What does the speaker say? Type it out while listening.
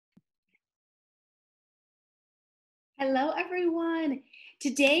Hello, everyone.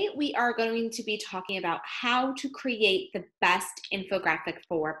 Today, we are going to be talking about how to create the best infographic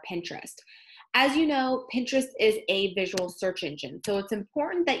for Pinterest. As you know, Pinterest is a visual search engine, so it's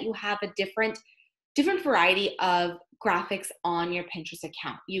important that you have a different variety of graphics on your Pinterest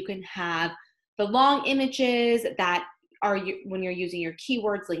account. You can have the long images that are when you're using your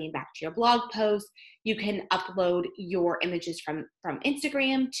keywords linking back to your blog post. You can upload your images from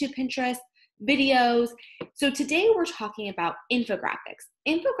Instagram to Pinterest, videos. So today we're talking about infographics.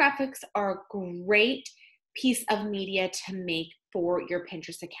 Infographics are a great piece of media to make for your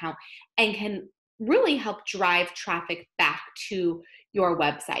Pinterest account and can really help drive traffic back to your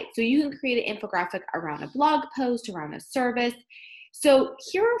website. So you can create an infographic around a blog post, around a service. So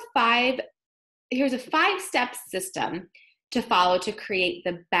here's a 5-step system to follow to create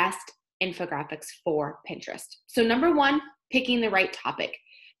the best infographics for Pinterest. So number 1, picking the right topic.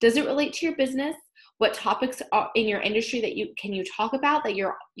 Does it relate to your business? What topics are in your industry that you talk about that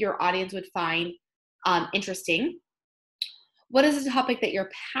your audience would find interesting? What is the topic that you're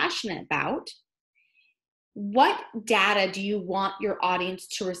passionate about? What data do you want your audience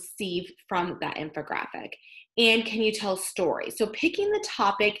to receive from that infographic? And can you tell stories? So picking the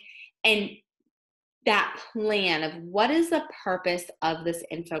topic and that plan of what is the purpose of this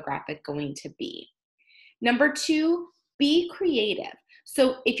infographic going to be. Number 2, be creative.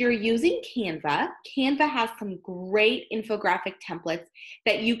 So if you're using Canva has some great infographic templates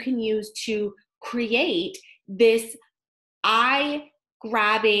that you can use to create this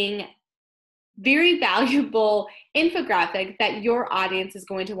eye-grabbing, very valuable infographic that your audience is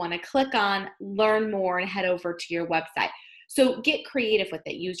going to want to click on, learn more, and head over to your website. So get creative with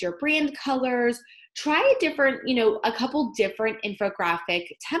it. Use your brand colors. Try a couple different infographic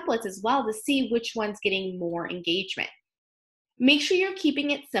templates as well to see which one's getting more engagement. Make sure you're keeping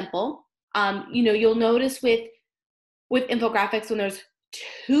it simple. You'll notice with infographics when there's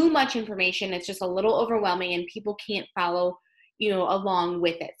too much information, it's just a little overwhelming and people can't follow, along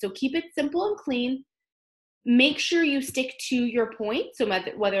with it. So keep it simple and clean. Make sure you stick to your point. So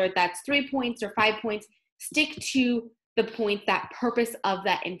whether that's 3 points or 5 points, stick to the point, that purpose of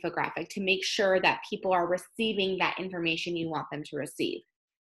that infographic to make sure that people are receiving that information you want them to receive.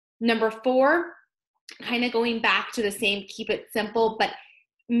 Number 4, kind of going back to the same, keep it simple, but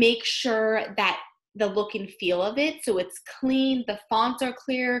make sure that the look and feel of it, so it's clean, the fonts are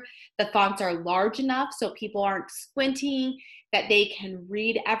clear, the fonts are large enough so people aren't squinting, that they can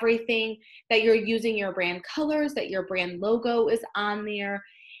read everything, that you're using your brand colors, that your brand logo is on there.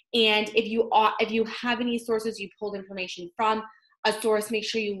 And if you have any sources you pulled information from a source, make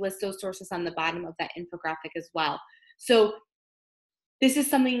sure you list those sources on the bottom of that infographic as well. So this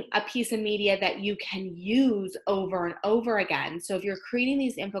is a piece of media that you can use over and over again. So if you're creating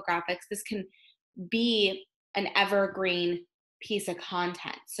these infographics, this can be an evergreen piece of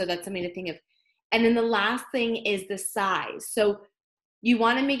content. So that's something to think of. And then the last thing is the size. So you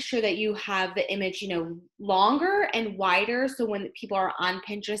want to make sure that you have the image, longer and wider. So when people are on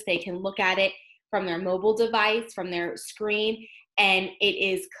Pinterest, they can look at it from their mobile device, from their screen, and it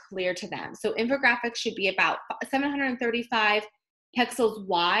is clear to them. So infographics should be about 735 pixels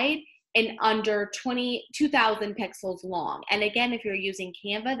wide and under 2,000 pixels long. And again, if you're using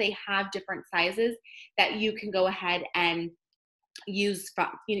Canva, they have different sizes that you can go ahead and use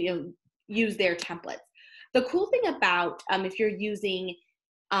their templates. The cool thing about if you're using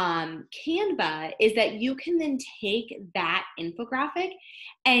Canva is that you can then take that infographic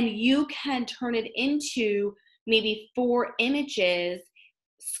and you can turn it into maybe 4 images,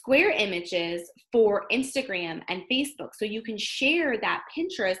 square images for Instagram and Facebook. So you can share that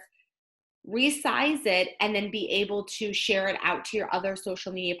Pinterest, resize it, and then be able to share it out to your other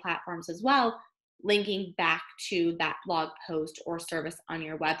social media platforms as well, linking back to that blog post or service on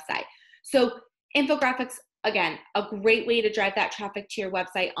your website. So infographics, again, a great way to drive that traffic to your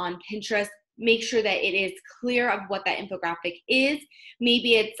website on Pinterest. Make sure that it is clear of what that infographic is.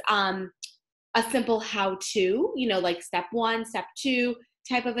 Maybe it's a simple how-to, like step 1, step 2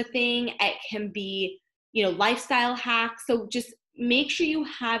 type of a thing. It can be, lifestyle hacks. So just make sure you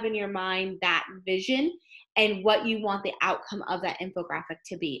have in your mind that vision and what you want the outcome of that infographic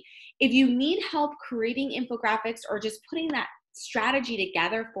to be. If you need help creating infographics or just putting that strategy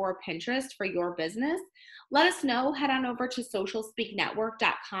together for Pinterest for your business, let us know. Head on over to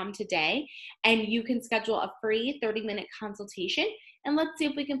socialspeaknetwork.com today and you can schedule a free 30-minute consultation and let's see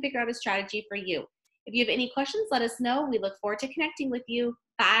if we can figure out a strategy for you. If you have any questions, let us know. We look forward to connecting with you.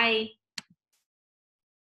 Bye.